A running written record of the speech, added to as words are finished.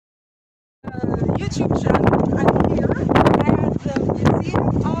YouTube channel. I'm here at the Museum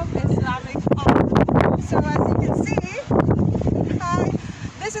of Islamic Art. So as you can see, hi,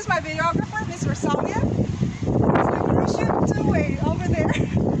 this is my videographer, Miss Rosalia. There's a cruise ship two-way over there.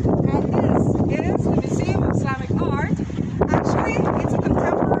 And this is the Museum of Islamic Art. Actually, it's a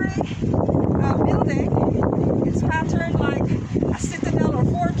contemporary building. It's patterned like a citadel or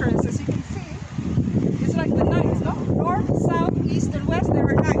fortress, as you can see. It's like the knights, no? North, south, east, and west, there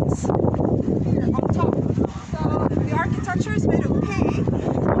are knights here on top. So the architecture is made of pig.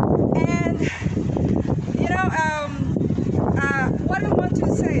 And, you know, what I want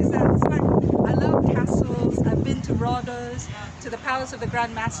to say is that it's like, I love castles. I've been to Rhodes, to the Palace of the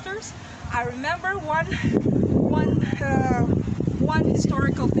Grand Masters. I remember one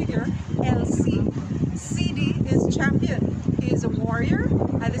historical figure, LC. CD is champion. He is a warrior,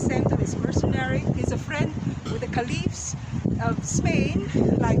 at the same time he's mercenary. He's a friend with the caliphs of Spain,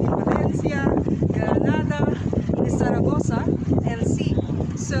 like in Valencia, Granada, in Zaragoza, LC.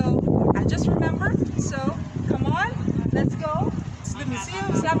 So I just remembered, so come on, let's go to the Museum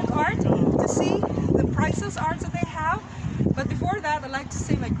of Islamic Art to see the priceless arts that they have. But before that, I'd like to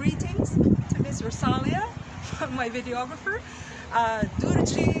say my greetings to Miss Rosalia, my videographer,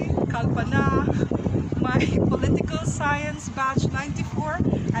 Durji, Kalpana, my political science batch 94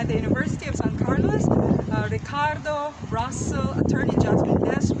 at the University of San Carlos, Ricardo, Russell, attorney Jasmine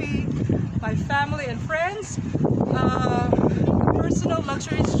Despi, my family and friends, personal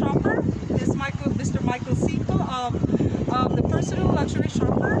luxury shopper is Mr. Michael Cito of the personal luxury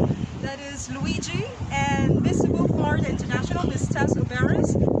shopper, that is Luigi, and Miss Cebu, Florida International, Miss Tess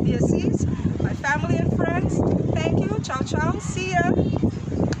Oberis, the Assis, my family and friends. Thank you, ciao ciao, see ya.